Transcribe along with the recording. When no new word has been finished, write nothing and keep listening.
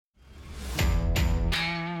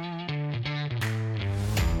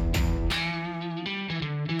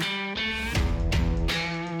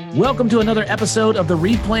Welcome to another episode of the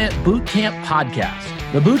Replant Bootcamp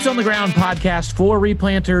Podcast, the Boots on the Ground podcast for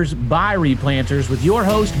replanters by replanters with your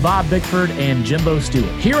host, Bob Bickford and Jimbo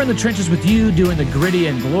Stewart. Here in the trenches with you doing the gritty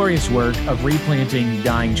and glorious work of replanting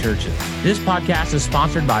dying churches. This podcast is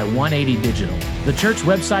sponsored by 180 Digital, the church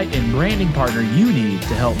website and branding partner you need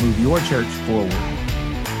to help move your church forward.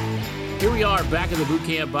 Here we are back in the boot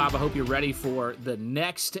camp, Bob. I hope you're ready for the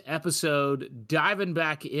next episode, diving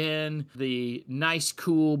back in the nice,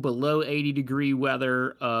 cool, below 80-degree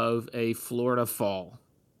weather of a Florida fall.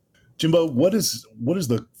 Jimbo, what does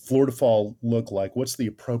the Florida fall look like? What's the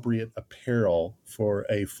appropriate apparel for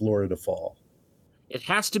a Florida fall? It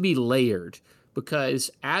has to be layered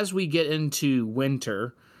because as we get into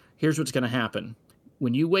winter, here's what's going to happen.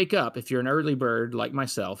 When you wake up, if you're an early bird like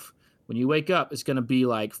myself, when you wake up, it's going to be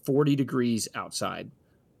like 40 degrees outside,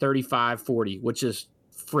 35, 40, which is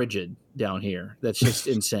frigid down here. That's just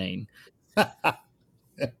insane. But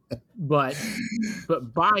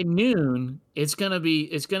by noon, it's going to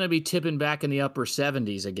be tipping back in the upper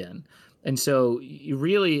 70s again. And so you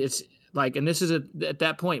really, it's like, and this is at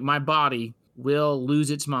that point, my body will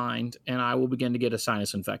lose its mind and I will begin to get a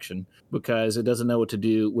sinus infection because it doesn't know what to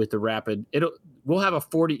do with the rapid. We'll have a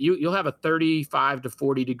 40, you'll have a 35 to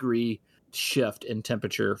 40 degree shift in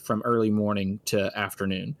temperature from early morning to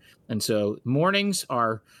afternoon. And so mornings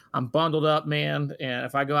I'm bundled up, man. And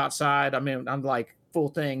if I go outside, I'm like full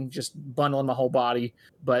thing, just bundling my whole body.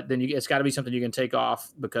 But then it's got to be something you can take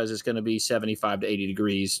off because it's going to be 75 to 80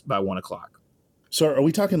 degrees by 1 o'clock. So are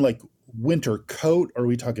we talking like winter coat? Are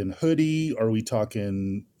we talking hoodie? Are we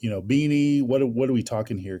talking, beanie? What are we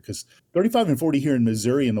talking here? Because 35 and 40 here in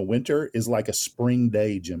Missouri in the winter is like a spring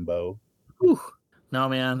day, Jimbo. Whew. No,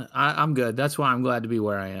 man, I'm good. That's why I'm glad to be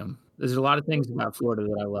where I am. There's a lot of things about Florida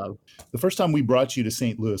that I love. The first time we brought you to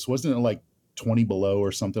St. Louis, wasn't it like 20 below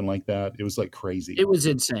or something like that? It was like crazy. It was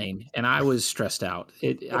insane, and I was stressed out.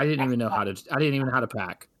 I didn't even know how to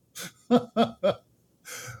pack.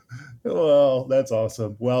 Well, that's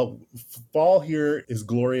awesome. Well, fall here is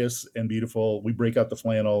glorious and beautiful. We break out the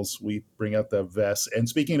flannels. We bring out the vests. And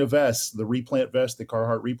speaking of vests, the replant vest, the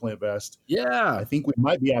Carhartt replant vest. Yeah. I think we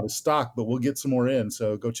might be out of stock, but we'll get some more in.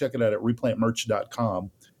 So go check it out at replantmerch.com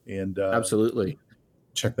and absolutely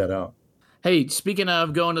check that out. Hey, speaking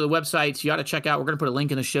of going to the websites, you got to check out, we're going to put a link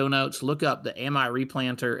in the show notes. Look up the Am I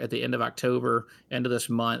Replanter at the end of October, end of this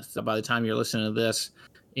month, by the time you're listening to this.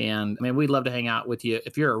 And we'd love to hang out with you.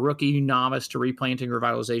 If you're a rookie, novice to replanting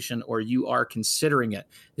revitalization, or you are considering it,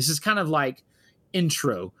 this is kind of like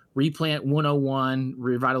intro, replant 101,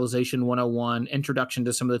 revitalization 101, introduction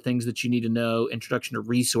to some of the things that you need to know, introduction to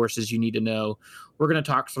resources you need to know. We're going to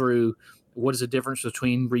talk through what is the difference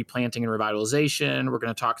between replanting and revitalization. We're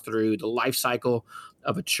going to talk through the life cycle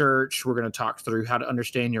of a church. We're going to talk through how to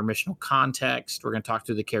understand your missional context. We're going to talk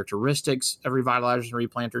through the characteristics of revitalizers and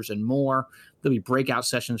replanters and more. There'll be breakout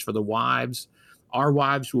sessions for the wives. Our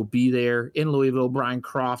wives will be there in Louisville. Brian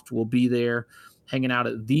Croft will be there hanging out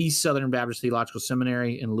at the Southern Baptist Theological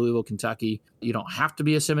Seminary in Louisville, Kentucky. You don't have to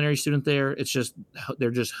be a seminary student there. It's just, they're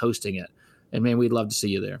just hosting it. And man, we'd love to see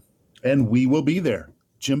you there. And we will be there.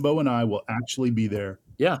 Jimbo and I will actually be there.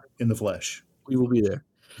 Yeah. In the flesh. We will be there.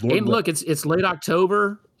 Lord and look, it's late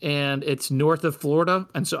October and it's north of Florida.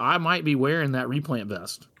 And so I might be wearing that replant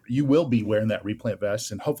vest. You will be wearing that replant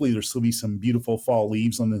vest, and hopefully there'll still be some beautiful fall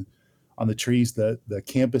leaves on the trees. The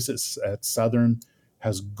campus at Southern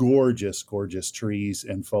has gorgeous trees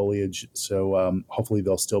and foliage. So hopefully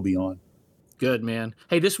they'll still be on. Good, man.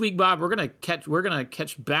 Hey, this week, Bob, we're gonna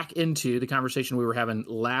catch back into the conversation we were having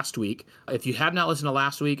last week. If you have not listened to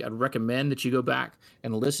last week, I'd recommend that you go back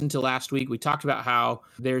and listen to last week. We talked about how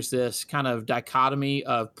there's this kind of dichotomy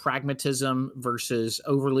of pragmatism versus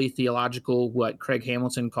overly theological, what Craig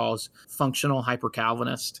Hamilton calls functional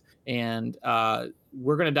hyper-Calvinist. And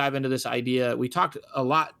we're going to dive into this idea. We talked a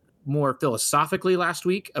lot more philosophically last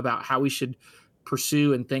week about how we should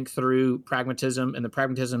pursue and think through pragmatism, and the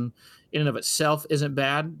pragmatism in and of itself isn't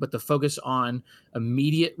bad, but the focus on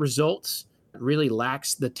immediate results really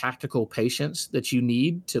lacks the tactical patience that you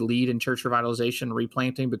need to lead in church revitalization,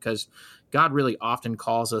 replanting, because God really often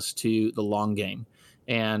calls us to the long game.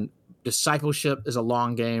 And discipleship is a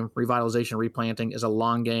long game. Revitalization, replanting is a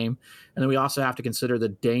long game. And then we also have to consider the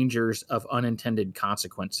dangers of unintended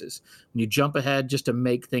consequences. When you jump ahead just to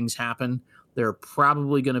make things happen, there are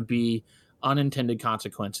probably going to be unintended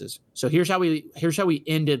consequences. So here's how we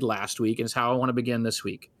ended last week, and it's how I want to begin this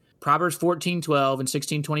week. Proverbs 14:12 and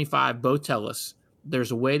 16:25 both tell us there's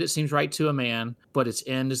a way that seems right to a man, but its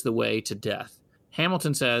end is the way to death.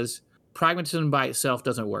 Hamilton says pragmatism by itself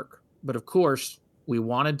doesn't work. But of course, we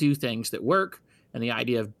want to do things that work, and the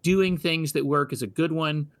idea of doing things that work is a good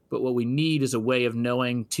one, But what we need is a way of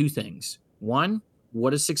knowing two things. One,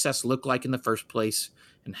 what does success look like in the first place?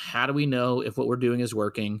 And how do we know if what we're doing is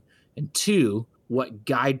working? And two, what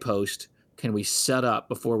guidepost can we set up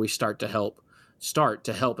before we start to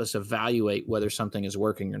help us evaluate whether something is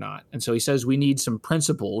working or not? And so he says we need some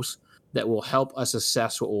principles that will help us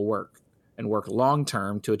assess what will work and work long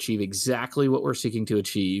term to achieve exactly what we're seeking to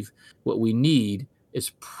achieve. What we need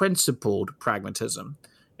is principled pragmatism.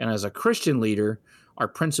 And as a Christian leader, our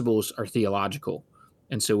principles are theological.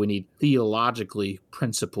 And so we need theologically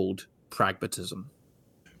principled pragmatism.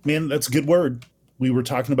 Man, that's a good word. We were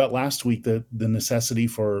talking about last week the necessity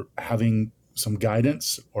for having some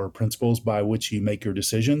guidance or principles by which you make your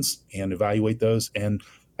decisions and evaluate those. And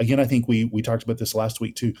again, I think we talked about this last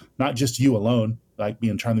week too, not just you alone, like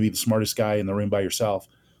trying to be the smartest guy in the room by yourself,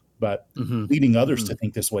 but leading others to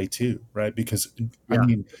think this way too, right? Because I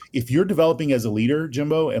mean, if you're developing as a leader,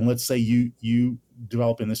 Jimbo, and let's say you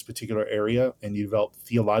develop in this particular area and you develop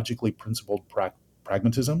theologically principled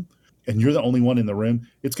pragmatism, and you're the only one in the room,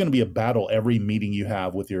 it's going to be a battle every meeting you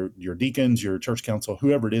have with your deacons, your church council,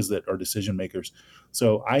 whoever it is that are decision makers.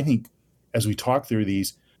 So I think as we talk through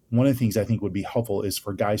these, one of the things I think would be helpful is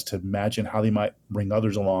for guys to imagine how they might bring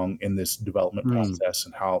others along in this development process,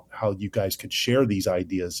 and how you guys could share these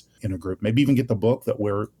ideas in a group. Maybe even get the book that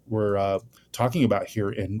we're talking about here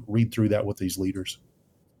and read through that with these leaders.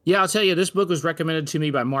 Yeah, I'll tell you, this book was recommended to me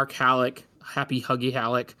by Mark Halleck, Happy Huggy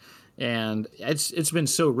Halleck, and it's been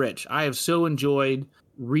so rich. I have so enjoyed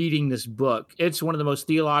reading this book. It's one of the most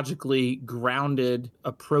theologically grounded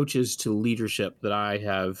approaches to leadership that I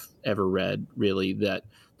have ever read, really, that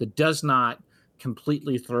does not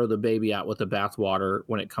completely throw the baby out with the bathwater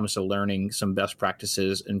when it comes to learning some best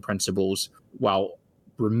practices and principles while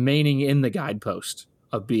remaining in the guidepost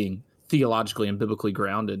of being theologically and biblically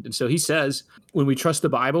grounded. And so he says, when we trust the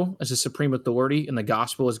Bible as a supreme authority and the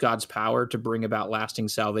gospel as God's power to bring about lasting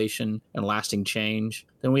salvation and lasting change,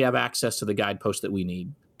 then we have access to the guidepost that we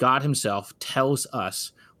need. God himself tells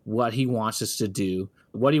us what he wants us to do,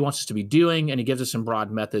 what he wants us to be doing, and he gives us some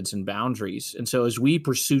broad methods and boundaries. And so as we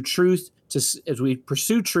pursue truth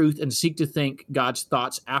and seek to think God's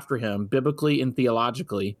thoughts after him, biblically and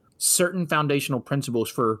theologically, certain foundational principles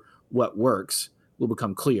for what works will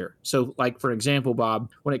become clear. So like, for example,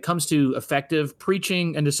 Bob, when it comes to effective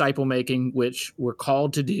preaching and disciple making, which we're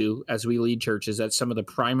called to do as we lead churches, that's some of the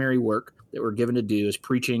primary work that we're given to do is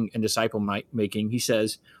preaching and disciple making. He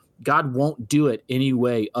says, God won't do it any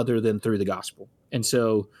way other than through the gospel. And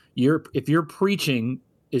so if your preaching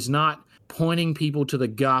is not pointing people to the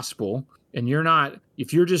gospel, and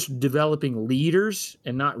if you're just developing leaders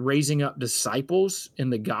and not raising up disciples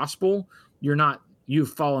in the gospel,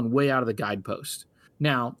 you've fallen way out of the guidepost.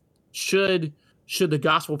 Now, should the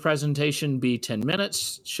gospel presentation be 10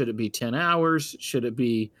 minutes? Should it be 10 hours? Should it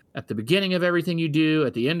be at the beginning of everything you do,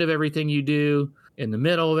 at the end of everything you do, in the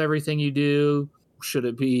middle of everything you do? Should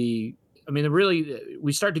it be, really,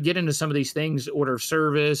 we start to get into some of these things, order of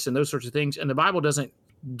service and those sorts of things, and the Bible doesn't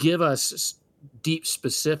give us deep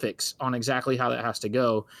specifics on exactly how that has to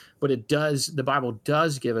go, but the Bible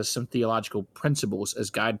does give us some theological principles as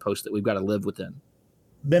guideposts that we've got to live within.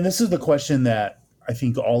 Ben, this is the question that I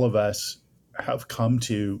think all of us have come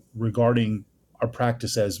to regarding our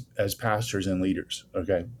practice as pastors and leaders.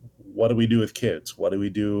 Okay. What do we do with kids? What do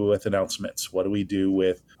we do with announcements? What do we do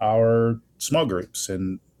with our small groups?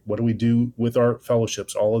 And what do we do with our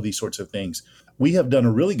fellowships? All of these sorts of things. We have done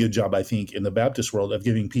a really good job, I think, in the Baptist world of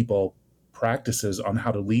giving people practices on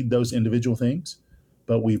how to lead those individual things,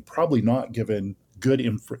 but we've probably not given good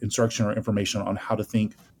instruction or information on how to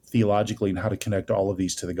think theologically and how to connect all of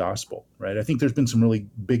these to the gospel, right? I think there's been some really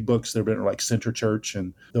big books that have been like Center Church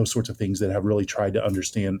and those sorts of things that have really tried to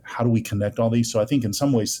understand how do we connect all these. So I think in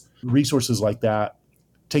some ways, resources like that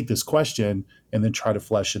take this question and then try to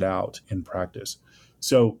flesh it out in practice.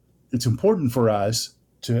 So it's important for us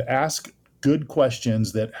to ask good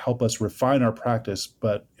questions that help us refine our practice.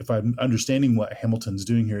 But if I'm understanding what Hamilton's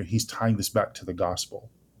doing here, he's tying this back to the gospel.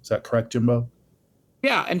 Is that correct, Jimbo?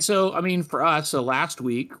 Yeah. And so, for us, last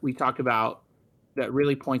week we talked about that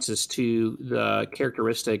really points us to the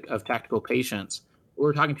characteristic of tactical patience. What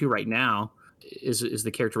we're talking to right now is the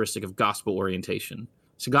characteristic of gospel orientation.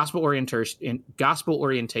 So gospel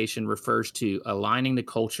orientation refers to aligning the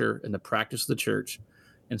culture and the practice of the church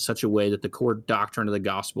in such a way that the core doctrine of the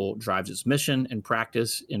gospel drives its mission and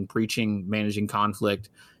practice in preaching, managing conflict,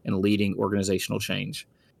 and leading organizational change.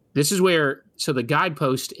 This is where, so the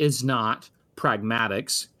guidepost is not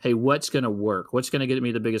pragmatics. Hey, what's going to work? What's going to get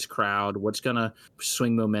me the biggest crowd? What's going to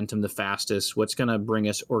swing momentum the fastest? What's going to bring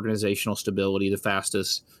us organizational stability the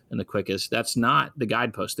fastest and the quickest? That's not the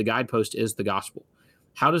guidepost. The guidepost is the gospel.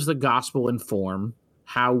 how does the gospel inform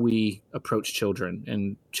how we approach children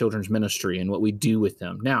and children's ministry and what we do with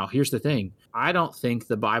them? Now, here's the thing. I don't think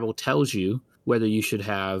the Bible tells you whether you should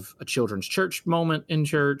have a children's church moment in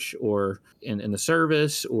church or in the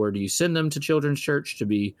service, or do you send them to children's church to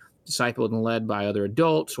be discipled and led by other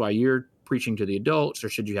adults while you're preaching to the adults, or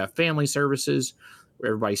should you have family services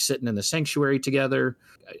where everybody's sitting in the sanctuary together?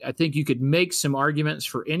 I think you could make some arguments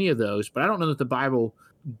for any of those, but I don't know that the Bible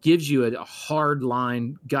gives you a hard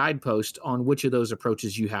line guidepost on which of those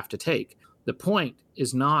approaches you have to take. The point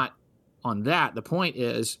is not on that. The point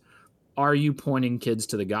is, are you pointing kids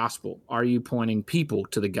to the gospel? Are you pointing people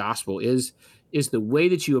to the gospel? Is the way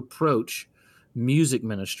that you approach music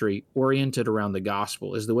ministry oriented around the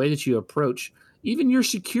gospel? Is the way that you approach even your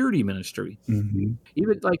security ministry,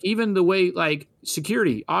 even the way like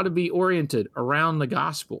security ought to be oriented around the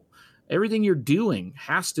gospel? Everything you're doing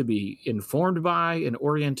has to be informed by and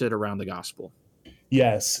oriented around the gospel.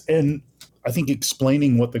 Yes. And I think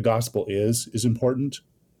explaining what the gospel is important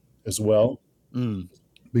as well.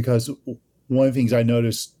 Because one of the things I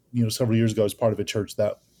noticed, several years ago as part of a church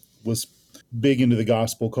that was big into the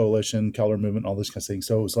gospel coalition, Keller movement, all this kind of thing.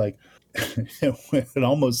 So it was like, it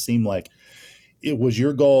almost seemed like it was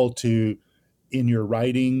your goal to, in your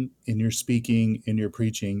writing, in your speaking, in your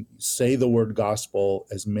preaching, say the word gospel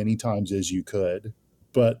as many times as you could,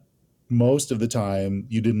 but most of the time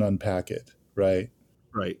you didn't unpack it, right?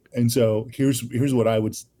 Right. And so here's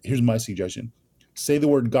my suggestion. Say the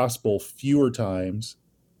word gospel fewer times,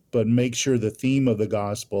 but make sure the theme of the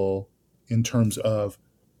gospel in terms of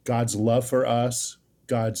God's love for us,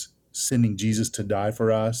 God's sending Jesus to die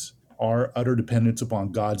for us, our utter dependence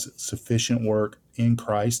upon God's sufficient work in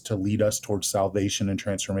Christ to lead us towards salvation and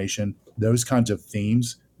transformation, those kinds of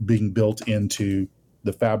themes being built into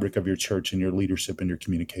the fabric of your church and your leadership and your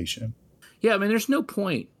communication. Yeah, I mean, there's no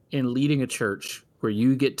point in leading a church where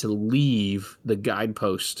you get to leave the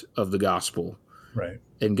guidepost of the gospel, right,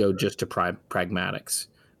 and go just to pragmatics.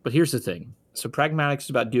 But here's the thing. So pragmatics is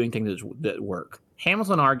about doing things that work.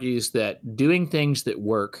 Hamilton argues that doing things that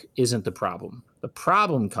work isn't the problem. The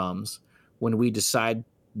problem comes when we decide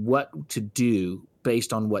what to do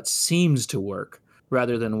based on what seems to work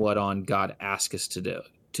rather than what on God asks us to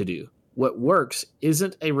do. What works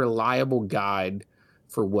isn't a reliable guide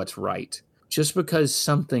for what's right. Just because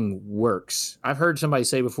something works. I've heard somebody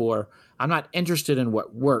say before, I'm not interested in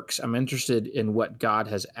what works. I'm interested in what God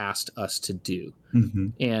has asked us to do.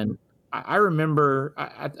 And I remember,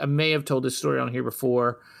 I may have told this story on here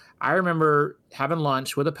before. I remember having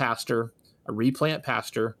lunch with a pastor, a replant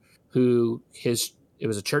pastor, who it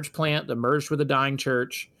was a church plant that merged with a dying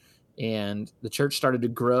church, and the church started to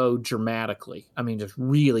grow dramatically. I mean, just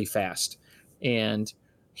really fast. And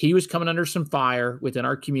he was coming under some fire within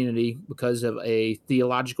our community because of a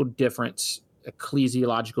theological difference,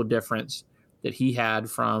 ecclesiological difference that he had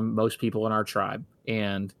from most people in our tribe.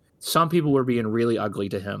 And some people were being really ugly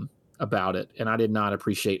to him about it, and I did not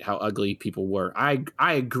appreciate how ugly people were. I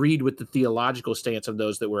agreed with the theological stance of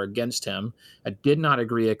those that were against him. I did not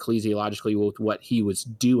agree ecclesiologically with what he was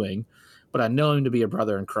doing, but I know him to be a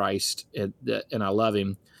brother in Christ, and I love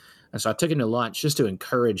him. And so I took him to lunch just to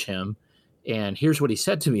encourage him. And here's what he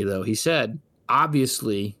said to me, though. He said,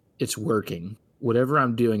 obviously, it's working. Whatever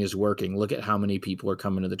I'm doing is working. Look at how many people are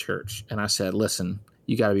coming to the church. And I said, listen,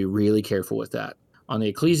 you got to be really careful with that. On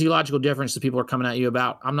the ecclesiological difference that people are coming at you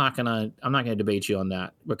about, I'm not gonna debate you on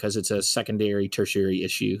that because it's a secondary, tertiary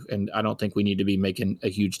issue, and I don't think we need to be making a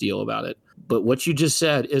huge deal about it. But what you just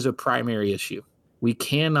said is a primary issue. We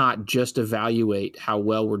cannot just evaluate how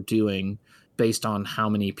well we're doing based on how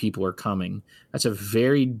many people are coming. That's a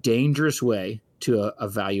very dangerous way to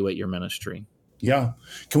evaluate your ministry. Yeah.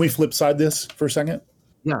 Can we flip side this for a second?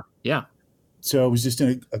 Yeah. So I was just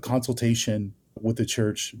in a consultation with a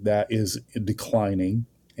church that is declining,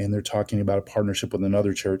 and they're talking about a partnership with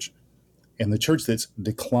another church. And the church that's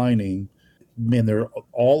declining, man, they're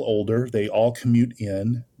all older. They all commute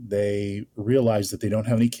in. They realize that they don't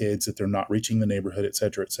have any kids, that they're not reaching the neighborhood, et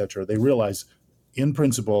cetera, et cetera. They realize, in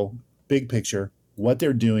principle, big picture, what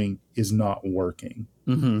they're doing is not working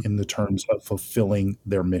in the terms of fulfilling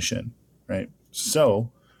their mission, right?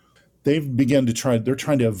 So they've begun to they're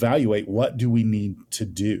trying to evaluate, what do we need to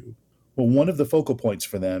do? Well, one of the focal points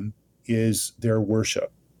for them is their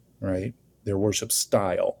worship, right? Their worship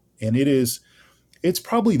style. And it's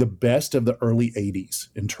probably the best of the early 80s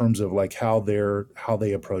in terms of like how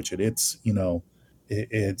they approach it. It's,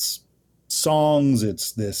 it's songs.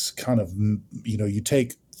 It's this kind of, you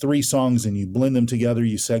take 3 songs and you blend them together,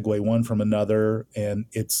 you segue one from another, and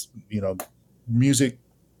it's, music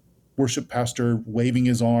worship pastor waving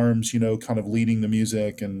his arms, kind of leading the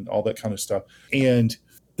music and all that kind of stuff. And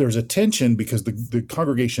there's a tension because the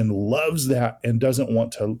congregation loves that and doesn't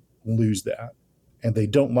want to lose that. And they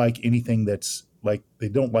don't like anything that's like, they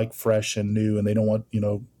don't like fresh and new, and they don't want,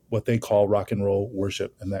 what they call rock and roll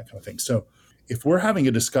worship and that kind of thing. So if we're having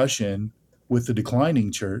a discussion with the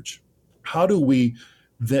declining church, how do we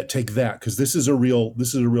take that? Because this is a real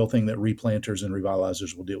thing that replanters and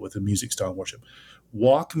revitalizers will deal with in music style worship.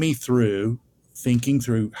 Walk me through thinking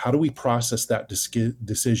through how do we process that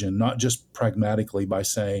decision, not just pragmatically by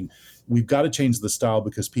saying we've got to change the style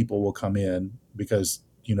because people will come in because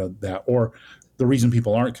that, or the reason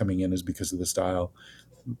people aren't coming in is because of the style.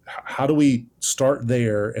 How do we start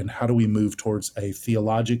there, and how do we move towards a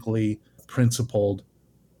theologically principled,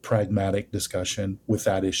 pragmatic discussion with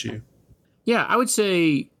that issue? Yeah, I would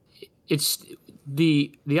say it's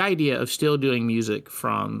the idea of still doing music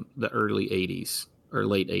from the early 80s or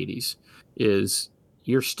late 80s is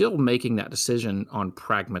you're still making that decision on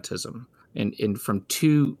pragmatism and from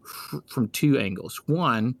two angles.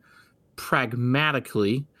 One,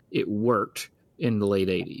 pragmatically it worked in the late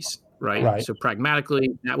 80s, right? Right. So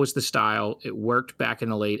pragmatically that was the style. It worked back in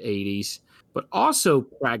the late 80s, but also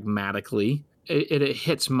pragmatically it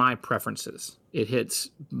hits my preferences. It hits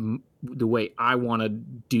the way I want to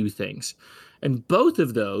do things. And both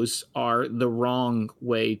of those are the wrong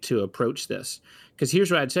way to approach this. Because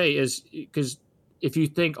here's what I'd say is, because if you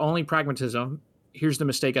think only pragmatism, here's the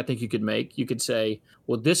mistake I think you could make. You could say,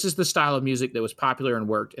 well, this is the style of music that was popular and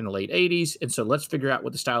worked in the late 80s. And so let's figure out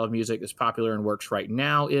what the style of music that's popular and works right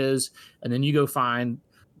now is. And then you go find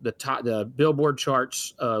the Billboard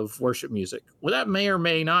charts of worship music. Well, that may or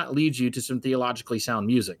may not lead you to some theologically sound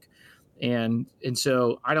music. And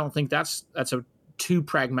so I don't think that's a too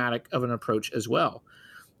pragmatic of an approach as well.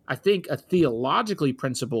 I think a theologically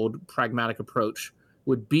principled pragmatic approach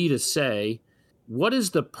would be to say, what is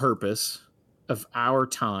the purpose of our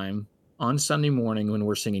time on Sunday morning when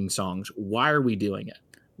we're singing songs? Why are we doing it?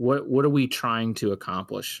 What are we trying to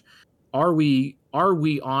accomplish? Are we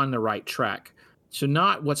on the right track? So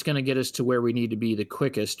not what's going to get us to where we need to be the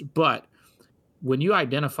quickest, but when you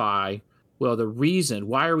identify, well, the reason,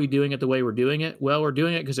 why are we doing it the way we're doing it? Well, we're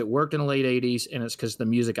doing it because it worked in the late 80s and it's because the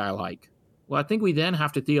music I like. Well, I think we then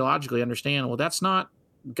have to theologically understand, well, that's not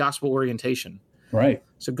gospel orientation. Right.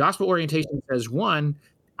 So gospel orientation says, one,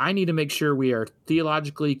 I need to make sure we are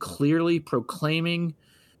theologically clearly proclaiming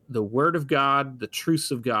the word of God, the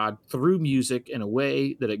truths of God through music in a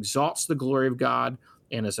way that exalts the glory of God.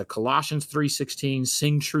 And as a Colossians 3:16,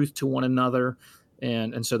 sing truth to one another.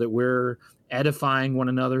 And so that we're edifying one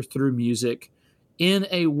another through music in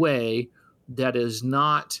a way that is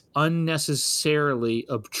not unnecessarily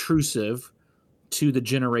obtrusive to the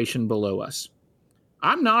generation below us.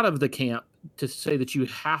 I'm not of the camp to say that you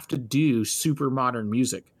have to do super modern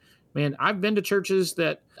music. Man, I've been to churches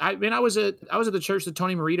that I was at the church that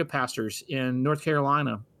Tony Merida pastors in North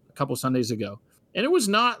Carolina a couple Sundays ago. And it was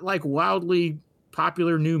not like wildly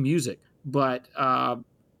popular new music, but some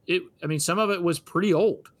of it was pretty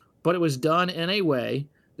old, but it was done in a way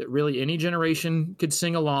that really any generation could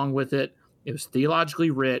sing along with it. It was theologically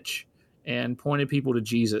rich and pointed people to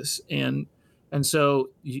Jesus. And so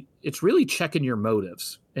it's really checking your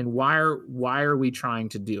motives and why are we trying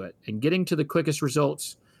to do it? And getting to the quickest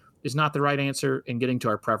results is not the right answer, and getting to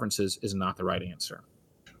our preferences is not the right answer.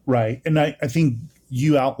 Right. And I think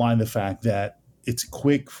you outlined the fact that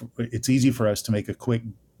it's easy for us to make a quick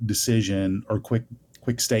decision or quick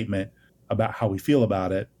statement about how we feel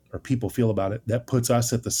about it or people feel about it. That puts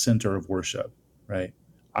us at the center of worship, right?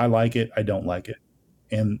 I like it, I don't like it.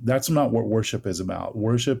 And that's not what worship is about.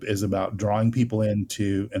 Worship is about drawing people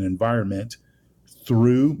into an environment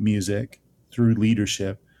through music, through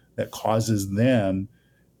leadership that causes them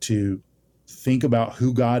to think about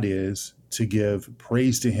who God is, to give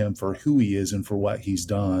praise to him for who he is and for what he's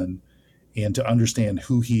done, and to understand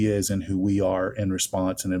who he is and who we are in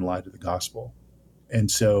response and in light of the gospel. And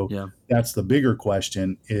so That's the bigger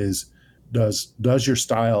question is, does your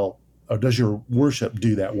style or does your worship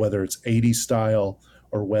do that, whether it's 80s style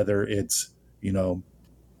or whether it's,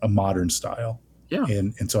 a modern style? Yeah.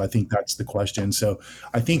 And so I think that's the question. So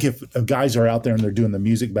I think if guys are out there and they're doing the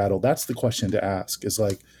music battle, that's the question to ask is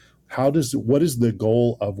like, what is the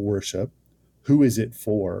goal of worship? Who is it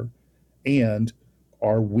for? And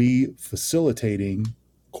are we facilitating,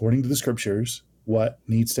 according to the scriptures, what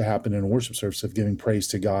needs to happen in a worship service of giving praise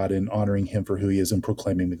to God and honoring him for who he is and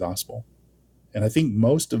proclaiming the gospel? And I think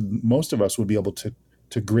most of us would be able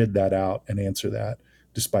to grid that out and answer that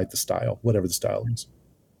despite the style, whatever the style is.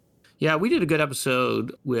 Yeah, we did a good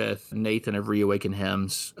episode with Nathan of Reawaken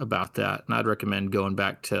Hymns about that, and I'd recommend going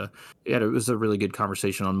back to. Yeah, it was a really good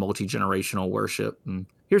conversation on multi-generational worship. And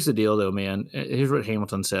here's the deal, though, man. Here's what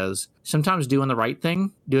Hamilton says: sometimes doing the right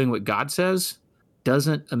thing, doing what God says,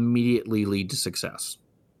 doesn't immediately lead to success.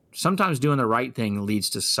 Sometimes doing the right thing leads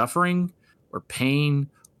to suffering or pain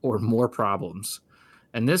or more problems.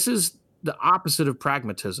 And this is the opposite of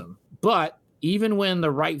pragmatism. But even when the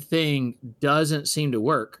right thing doesn't seem to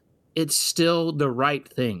work, it's still the right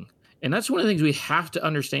thing. And that's one of the things we have to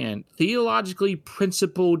understand. Theologically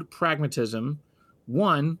principled pragmatism,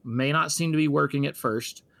 one, may not seem to be working at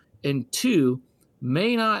first, and two,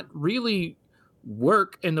 may not really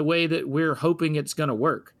work in the way that we're hoping it's going to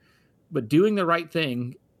work. But doing the right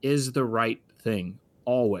thing is the right thing,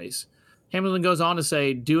 always. Hamilton goes on to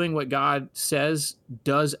say, doing what God says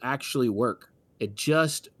does actually work. It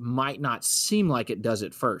just might not seem like it does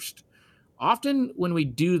at first. Often when we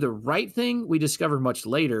do the right thing, we discover much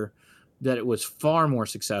later that it was far more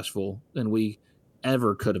successful than we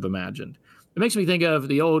ever could have imagined. It makes me think of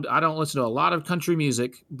the old, I don't listen to a lot of country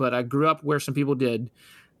music, but I grew up where some people did.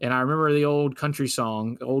 And I remember the old country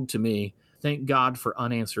song, old to me, thank God for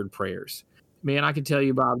unanswered prayers. Man, I can tell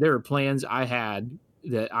you, Bob, there were plans I had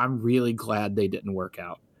that I'm really glad they didn't work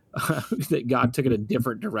out. That God took it a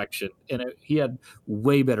different direction, and he had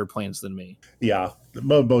way better plans than me. Yeah,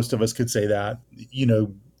 most of us could say that.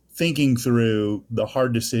 Thinking through the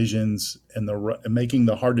hard decisions and making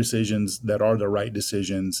the hard decisions that are the right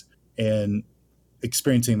decisions, and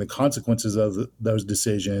experiencing the consequences of those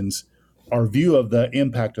decisions, our view of the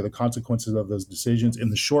impact of the consequences of those decisions in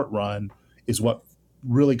the short run is what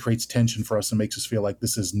really creates tension for us and makes us feel like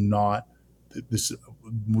this is not this.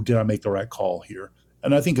 Did I make the right call here?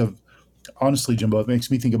 And I think honestly, Jimbo, it makes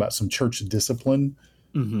me think about some church discipline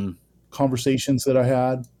conversations that I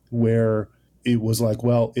had where it was like,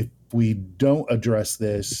 well, if we don't address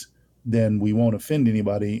this, then we won't offend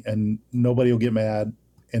anybody and nobody will get mad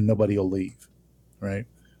and nobody will leave. Right.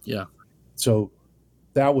 Yeah. So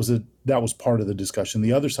that was part of the discussion.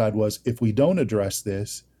 The other side was, if we don't address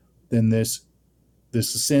this, then this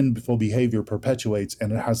sinful behavior perpetuates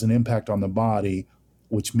and it has an impact on the body,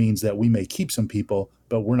 which means that we may keep some people,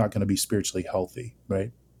 but we're not going to be spiritually healthy,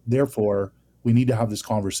 right? Therefore, we need to have this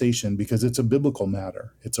conversation because it's a biblical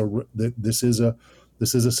matter. This is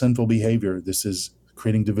a sinful behavior. This is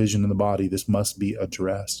creating division in the body. This must be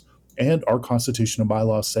addressed. And our constitution and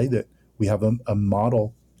bylaws say that we have a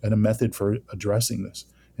model and a method for addressing this.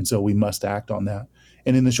 And so we must act on that.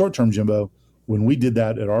 And in the short term, Jimbo, when we did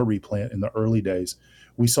that at our replant in the early days,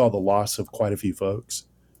 we saw the loss of quite a few folks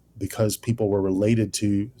because people were related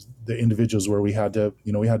to the individuals where we had to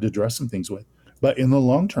address some things with. But in the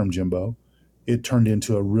long term, Jimbo, it turned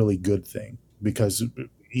into a really good thing because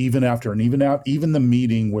even the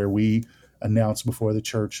meeting where we announced before the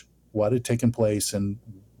church what had taken place and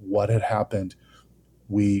what had happened,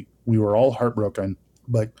 we were all heartbroken,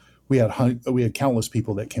 but we had countless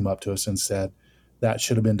people that came up to us and said that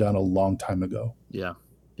should have been done a long time ago. Yeah.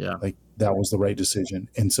 Yeah. Like that was the right decision.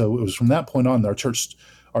 And so it was from that point on, our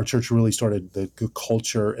church really started, the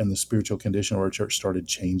culture and the spiritual condition of our church started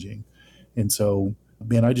changing. And so,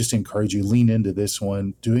 man, I just encourage you, lean into this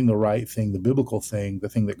one, doing the right thing, the biblical thing, the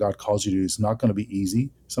thing that God calls you to do is not going to be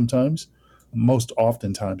easy sometimes. Most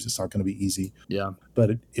oftentimes it's not going to be easy. Yeah.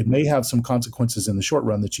 But it may have some consequences in the short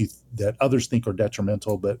run that others think are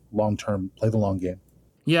detrimental, but long term, play the long game.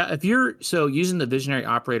 Yeah, if you're using the visionary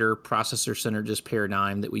operator processor synergist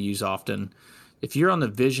paradigm that we use often, if you're on the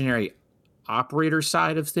visionary operator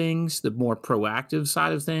side of things, the more proactive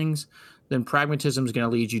side of things, then pragmatism is going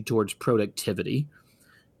to lead you towards productivity.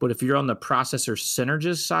 But if you're on the processor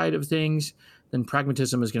synergist side of things, then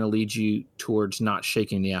pragmatism is going to lead you towards not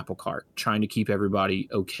shaking the apple cart, trying to keep everybody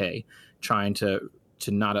okay, trying to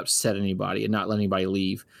not upset anybody and not let anybody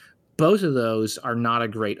leave. Both of those are not a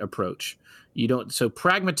great approach. So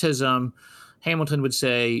pragmatism, Hamilton would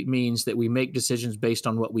say, means that we make decisions based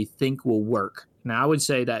on what we think will work. Now, I would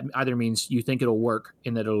say that either means you think it'll work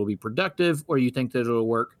and that it'll be productive, or you think that it'll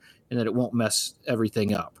work and that it won't mess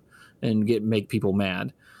everything up and make people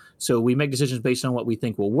mad. So we make decisions based on what we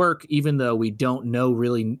think will work, even though we don't know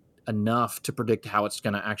really enough to predict how it's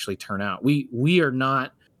going to actually turn out. We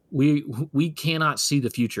cannot see the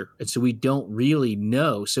future, and so we don't really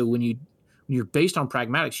know. So when you're based on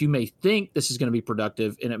pragmatics, you may think this is going to be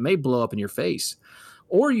productive and it may blow up in your face.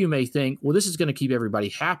 Or you may think, well, this is going to keep everybody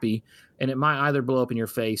happy, and it might either blow up in your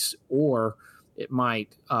face or it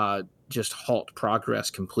might just halt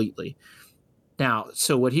progress completely. Now,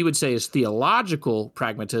 so what he would say is theological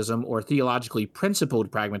pragmatism, or theologically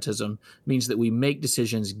principled pragmatism, means that we make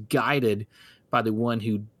decisions guided by the one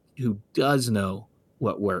who who does know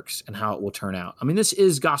what works and how it will turn out. I mean, this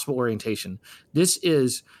is gospel orientation. This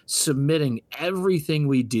is submitting everything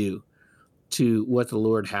we do to what the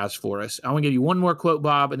Lord has for us. I want to give you one more quote,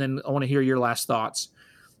 Bob, and then I want to hear your last thoughts.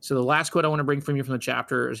 So the last quote I want to bring from you from the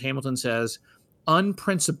chapter is Hamilton says,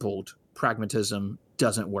 unprincipled pragmatism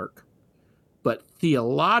doesn't work, but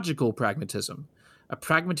theological pragmatism, a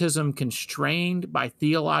pragmatism constrained by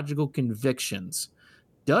theological convictions,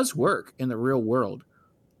 does work in the real world,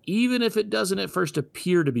 even if it doesn't at first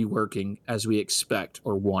appear to be working as we expect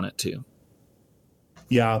or want it to.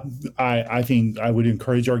 Yeah, I think I would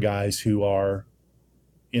encourage our guys who are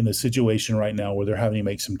in a situation right now where they're having to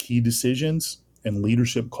make some key decisions and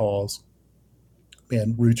leadership calls,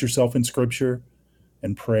 and root yourself in scripture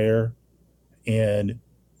and prayer, and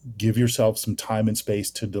give yourself some time and space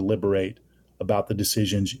to deliberate about the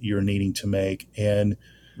decisions you're needing to make, and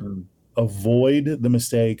avoid the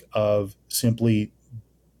mistake of simply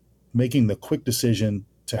making the quick decision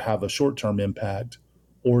to have a short-term impact,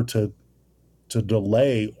 or to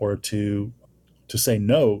delay, or to say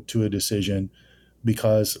no to a decision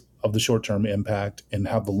because of the short-term impact, and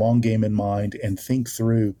have the long game in mind and think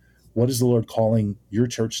through, what is the Lord calling your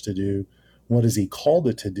church to do? What has he called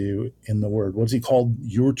it to do in the word? What has he called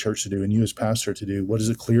your church to do and you as pastor to do? What is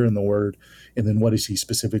it clear in the word? And then what is he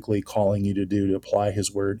specifically calling you to do to apply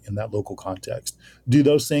his word in that local context? Do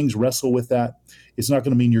those things, wrestle with that. It's not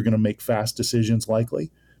going to mean you're going to make fast decisions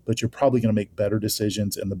likely, but you're probably going to make better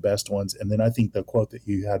decisions and the best ones. And then I think the quote that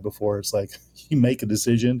you had before is like, you make a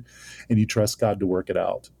decision and you trust God to work it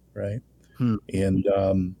out, right? And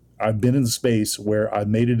I've been in the space where I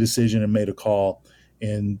made a decision and made a call,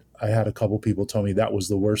 and I had a couple people tell me that was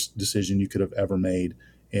the worst decision you could have ever made,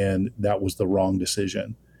 and that was the wrong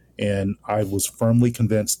decision. And I was firmly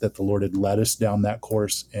convinced that the Lord had led us down that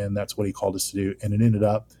course, and that's what he called us to do. And it ended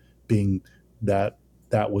up being that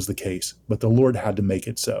was the case. But the Lord had to make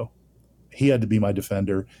it so. He had to be my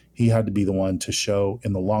defender. He had to be the one to show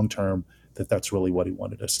in the long term that that's really what he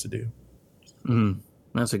wanted us to do.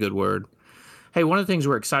 That's a good word. Hey, one of the things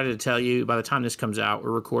we're excited to tell you, by the time this comes out,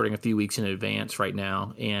 we're recording a few weeks in advance right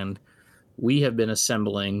now, and we have been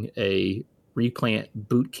assembling a Replant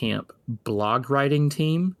Bootcamp blog writing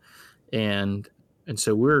team, and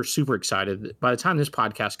so we're super excited. By the time this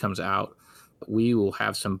podcast comes out, we will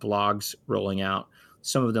have some blogs rolling out.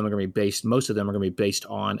 Some of them are going to be based, most of them are going to be based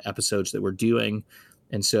on episodes that we're doing,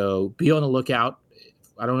 and so be on the lookout.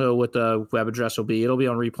 I don't know what the web address will be. It'll be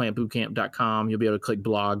on replantbootcamp.com. You'll be able to click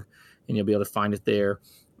blog, and you'll be able to find it there,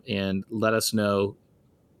 and let us know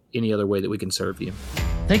any other way that we can serve you.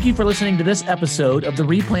 Thank you for listening to this episode of the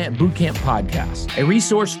Replant Bootcamp Podcast, a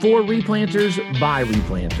resource for replanters by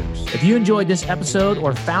replanters. If you enjoyed this episode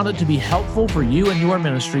or found it to be helpful for you and your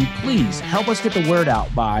ministry, please help us get the word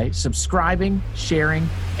out by subscribing, sharing,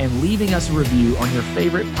 and leaving us a review on your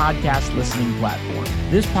favorite podcast listening platform.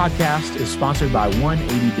 This podcast is sponsored by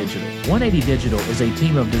 180 Digital. 180 Digital is a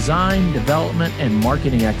team of design, development, and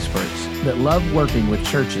marketing experts that love working with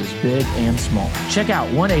churches big and small. Check out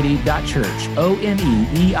 180.church,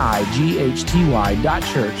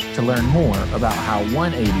 ONEIGHTY.church to learn more about how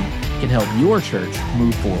 180 can help your church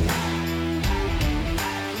move forward.